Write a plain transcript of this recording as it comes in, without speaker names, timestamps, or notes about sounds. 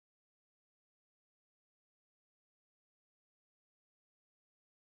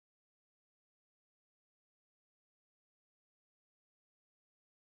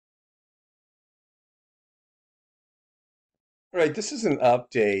All right, this is an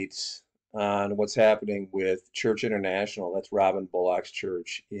update on what's happening with Church International. That's Robin Bullock's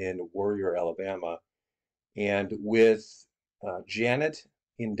church in Warrior, Alabama, and with Janet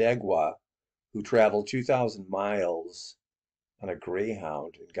Indegwa, who traveled 2,000 miles on a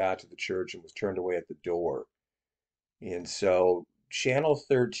Greyhound and got to the church and was turned away at the door. And so Channel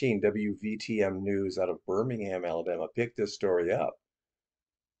 13, WVTM News out of Birmingham, Alabama, picked this story up.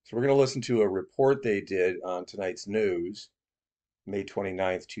 So we're going to listen to a report they did on tonight's news. May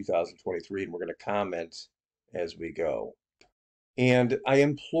 29th, 2023, and we're going to comment as we go. And I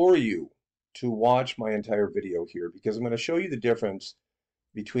implore you to watch my entire video here because I'm going to show you the difference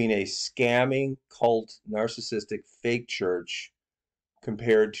between a scamming, cult, narcissistic, fake church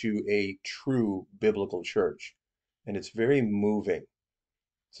compared to a true biblical church. And it's very moving.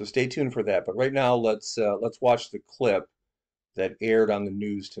 So stay tuned for that. But right now, let's watch the clip that aired on the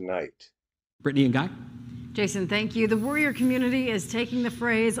news tonight. Brittany and Guy. Jason, thank you. The warrior community is taking the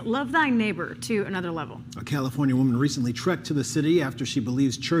phrase, love thy neighbor, to another level. A California woman recently trekked to the city after she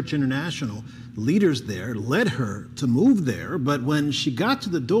believes Church International leaders there led her to move there. But when she got to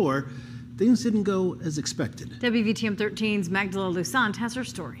the door, things didn't go as expected. WVTM 13's Magdala Lusant has her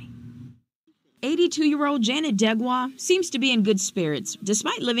story. 82-year-old Janet Degwa seems to be in good spirits,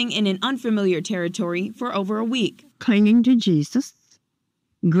 despite living in an unfamiliar territory for over a week. Clinging to Jesus,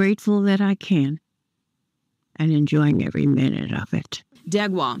 grateful that I can, and enjoying every minute of it.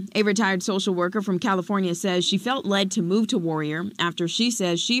 Degwa, a retired social worker from California, says she felt led to move to Warrior after she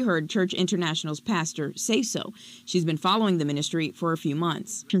says she heard Church International's pastor say so. She's been following the ministry for a few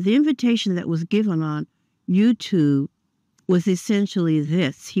months. The invitation that was given on YouTube was essentially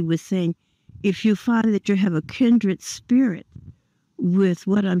this. He was saying, if you find that you have a kindred spirit with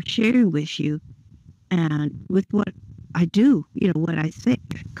what I'm sharing with you and with what I do, what I say,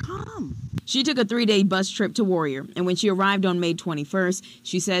 come. She took a 3-day bus trip to Warrior, and when she arrived on May 21st,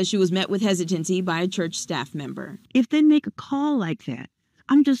 she says she was met with hesitancy by a church staff member. If they make a call like that,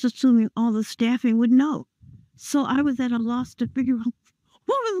 I'm just assuming all the staffing would know. So I was at a loss to figure out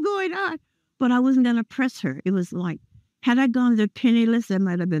what was going on. But I wasn't going to press her. It was like, had I gone there penniless, that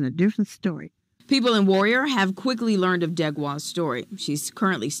might have been a different story. People in Warrior have quickly learned of Degwa's story. She's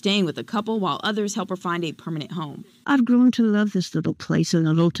currently staying with a couple while others help her find a permanent home. I've grown to love this little place in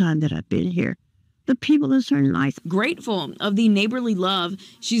the little time that I've been here. The people are so nice. Grateful of the neighborly love,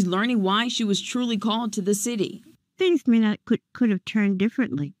 she's learning why she was truly called to the city. Things may not could have turned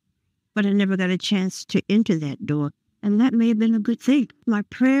differently, but I never got a chance to enter that door, and that may have been a good thing. My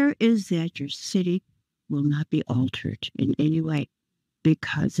prayer is that your city will not be altered in any way,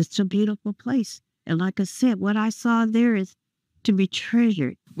 because it's a beautiful place. And like I said, what I saw there is to be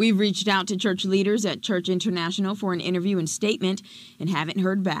treasured. We've reached out to church leaders at Church International for an interview and statement and haven't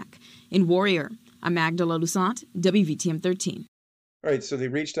heard back. In Warrior, I'm Magdala Lusant, WVTM 13. All right, so they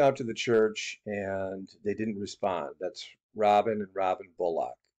reached out to the church and they didn't respond. That's Robin and Robin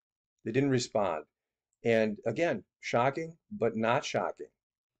Bullock. They didn't respond. And again, shocking, but not shocking.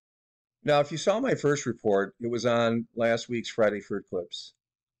 Now, if you saw my first report, it was on last week's Friday for Eclipse.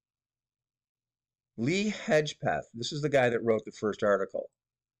 Lee Hedgepeth, this is the guy that wrote the first article.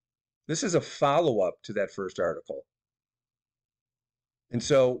 This is a follow-up to that first article. And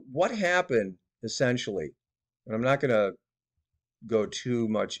so what happened, essentially, and I'm not going to go too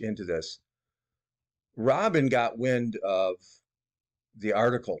much into this, Robin got wind of the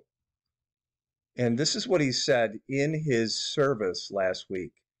article. And this is what he said in his service last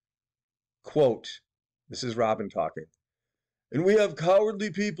week. Quote, this is Robin talking. And we have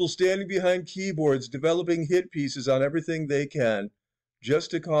cowardly people standing behind keyboards developing hit pieces on everything they can just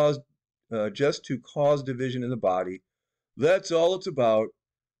to cause division in the body. That's all it's about.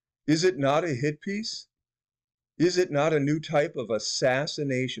 Is it not a hit piece? Is it not a new type of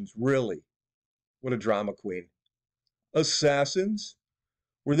assassinations? Really? What a drama queen. Assassins?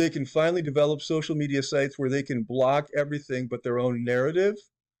 Where they can finally develop social media sites where they can block everything but their own narrative?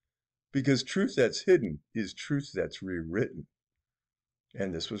 Because truth that's hidden is truth that's rewritten.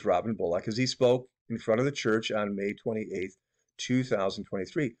 And this was Robin Bullock as he spoke in front of the church on May 28th,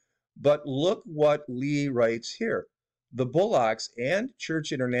 2023. But look what Lee writes here. The Bullocks and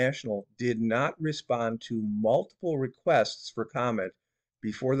Church International did not respond to multiple requests for comment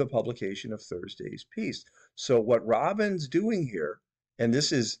before the publication of Thursday's piece. So what Robin's doing here, and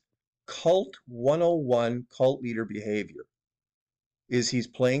this is Cult 101 cult leader behavior, is he's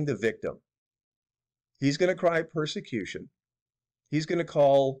playing the victim. He's going to cry persecution. He's going to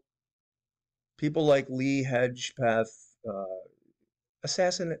call people like Lee Hedgepeth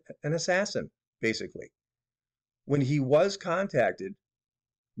an assassin, basically. When he was contacted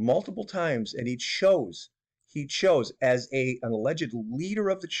multiple times, and he chose he chose, as an alleged leader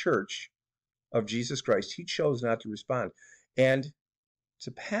of the Church of Jesus Christ, he chose not to respond. And it's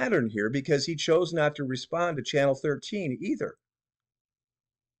a pattern here because he chose not to respond to Channel 13 either.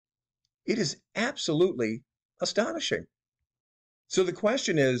 It is absolutely astonishing. So the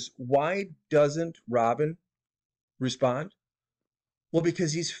question is, why doesn't Robin respond? Well,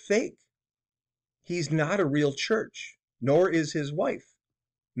 because he's fake. He's not a real church, nor is his wife,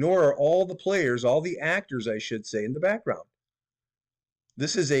 nor are all the players, all the actors, I should say, in the background.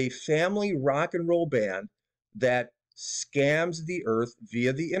 This is a family rock and roll band that scams the earth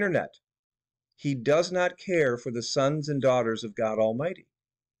via the internet. He does not care for the sons and daughters of God Almighty.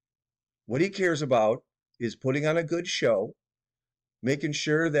 What he cares about is putting on a good show, making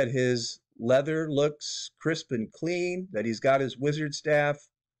sure that his leather looks crisp and clean, that he's got his wizard staff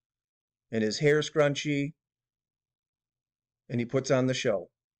and his hair scrunchy, and he puts on the show.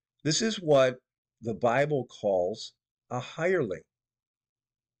 This is what the Bible calls a hireling.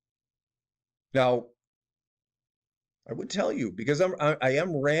 Now, I would tell you, because I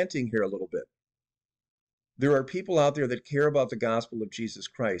am ranting here a little bit. There are people out there that care about the gospel of Jesus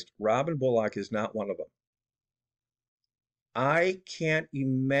Christ. Robin Bullock is not one of them. I can't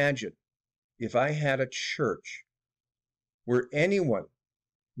imagine if I had a church where anyone,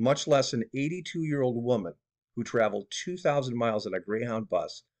 much less an 82-year-old woman who traveled 2,000 miles in a Greyhound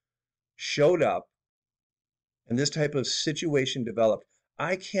bus, showed up and this type of situation developed.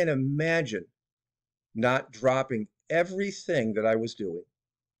 I can't imagine not dropping everything that I was doing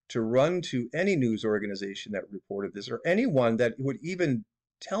to run to any news organization that reported this, or anyone that would even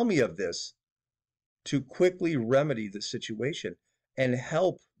tell me of this, to quickly remedy the situation and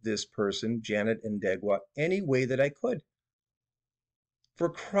help this person, Janet Ndegwa, any way that I could. For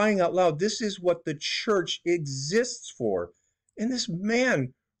crying out loud, this is what the church exists for. And this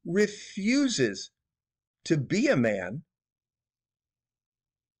man refuses to be a man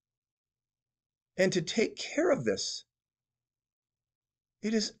and to take care of this.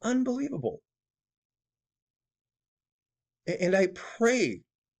 It is unbelievable. And I pray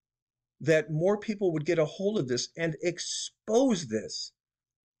that more people would get a hold of this and expose this,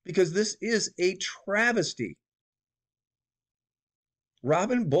 because this is a travesty.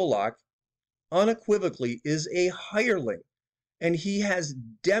 Robin Bullock unequivocally is a hireling, and he has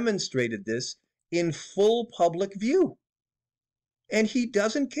demonstrated this in full public view. And he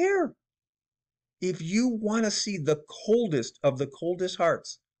doesn't care. If you want to see the coldest of the coldest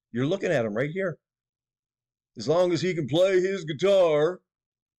hearts, you're looking at him right here. As long as he can play his guitar,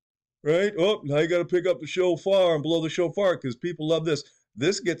 right? Oh, now you got to pick up the shofar and blow the shofar because people love this.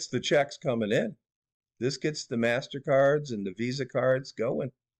 This gets the checks coming in. This gets the MasterCards and the Visa cards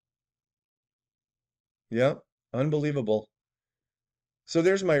going. Yeah, unbelievable. So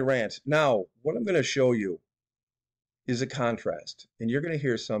there's my rant. Now, what I'm going to show you is a contrast, and you're going to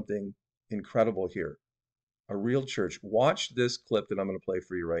hear something incredible here. A real church. Watch this clip that I'm going to play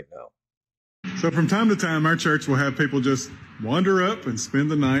for you right now. So from time to time, our church will have people just wander up and spend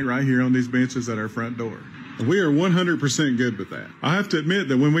the night right here on these benches at our front door. And we are 100% good with that. I have to admit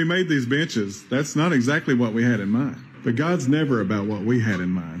that when we made these benches, that's not exactly what we had in mind. But God's never about what we had in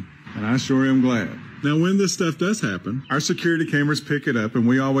mind, and I sure am glad. Now, when this stuff does happen, our security cameras pick it up, and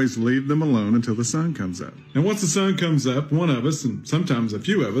we always leave them alone until the sun comes up. And once the sun comes up, one of us, and sometimes a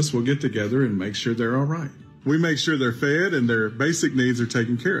few of us, will get together and make sure they're all right. We make sure they're fed and their basic needs are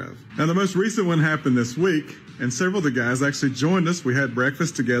taken care of. Now, the most recent one happened this week, and several of the guys actually joined us. We had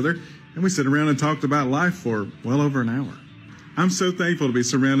breakfast together, and we sat around and talked about life for well over an hour. I'm so thankful to be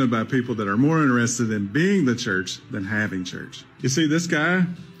surrounded by people that are more interested in being the church than having church. You see, this guy,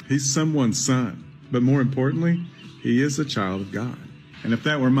 he's someone's son, but more importantly, he is a child of God. And if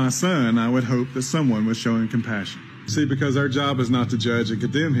that were my son, I would hope that someone was showing compassion. See, because our job is not to judge and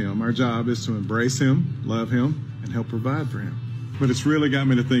condemn him. Our job is to embrace him, love him, and help provide for him. But it's really got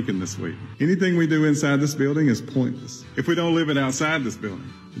me to thinking this week. Anything we do inside this building is pointless if we don't live it outside this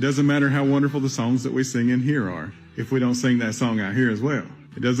building. It doesn't matter how wonderful the songs that we sing in here are if we don't sing that song out here as well.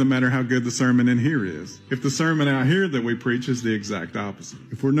 It doesn't matter how good the sermon in here is if the sermon out here that we preach is the exact opposite.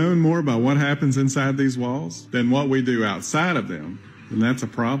 If we're known more by what happens inside these walls than what we do outside of them, then that's a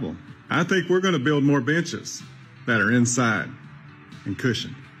problem. I think we're going to build more benches that are inside and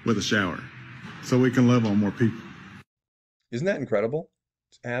cushioned with a shower so we can love on more people. Isn't that incredible?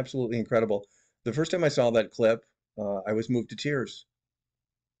 It's absolutely incredible. The first time I saw that clip, I was moved to tears.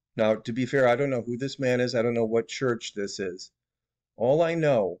 Now, to be fair, I don't know who this man is. I don't know what church this is. All I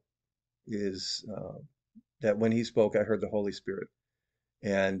know is that when he spoke, I heard the Holy Spirit.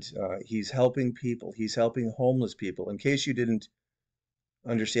 And he's helping people. He's helping homeless people. In case you didn't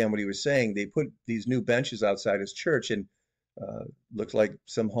understand what he was saying. They put these new benches outside his church, and looked like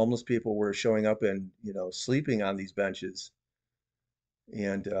some homeless people were showing up and, sleeping on these benches.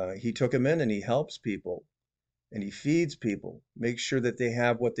 And he took them in and he helps people and he feeds people, makes sure that they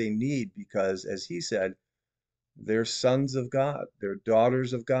have what they need because, as he said, they're sons of God, they're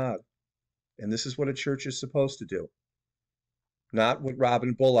daughters of God. And this is what a church is supposed to do, not what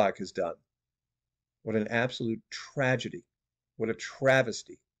Robin Bullock has done. What an absolute tragedy. What a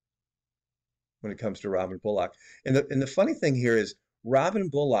travesty when it comes to Robin Bullock. And the funny thing here is Robin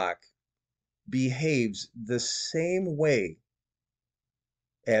Bullock behaves the same way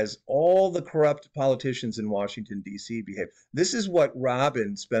as all the corrupt politicians in Washington, D.C. behave. This is what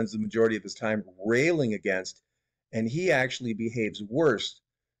Robin spends the majority of his time railing against, and he actually behaves worse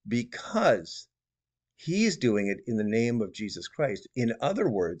because he's doing it in the name of Jesus Christ. In other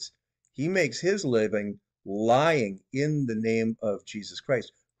words, he makes his living lying in the name of Jesus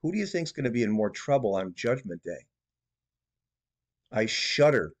Christ. Who do you think is going to be in more trouble on Judgment Day? I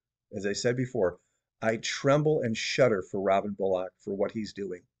shudder, as I said before, I tremble and shudder for Robin Bullock for what he's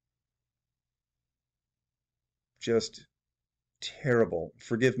doing. Just terrible.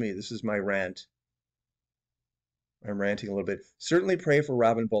 Forgive me, this is my rant. I'm ranting a little bit. Certainly pray for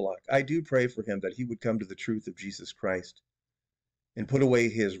Robin Bullock. I do pray for him that he would come to the truth of Jesus Christ and put away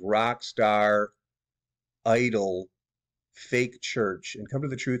his rock star, idol, fake church and come to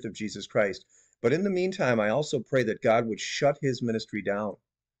the truth of Jesus Christ. But in the meantime, I also pray that God would shut his ministry down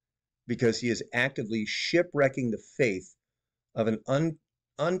because he is actively shipwrecking the faith of an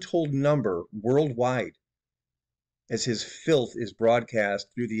untold number worldwide as his filth is broadcast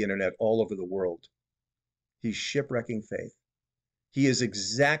through the internet all over the world. He's shipwrecking faith. He is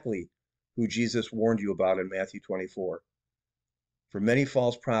exactly who Jesus warned you about in Matthew 24. For many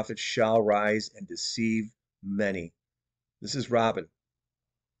false prophets shall rise and deceive many. This is Robin.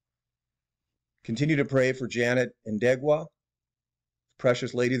 Continue to pray for Janet Ndegwa,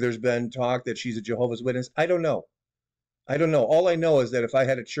 precious lady. There's been talk that she's a Jehovah's Witness. I don't know. All I know is that if I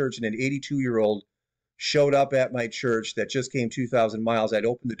had a church and an 82-year-old showed up at my church that just came 2,000 miles, I'd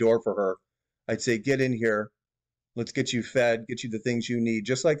open the door for her. I'd say, get in here. Let's get you fed, get you the things you need,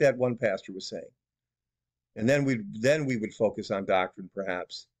 just like that one pastor was saying. And then we would focus on doctrine,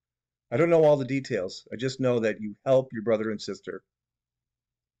 perhaps. I don't know all the details. I just know that you help your brother and sister.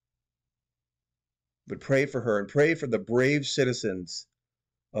 But pray for her and pray for the brave citizens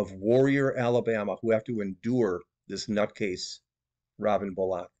of Warrior, Alabama, who have to endure this nutcase, Robin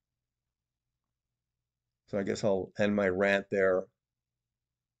Bullock. So I guess I'll end my rant there.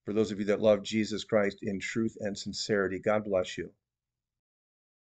 For those of you that love Jesus Christ in truth and sincerity, God bless you.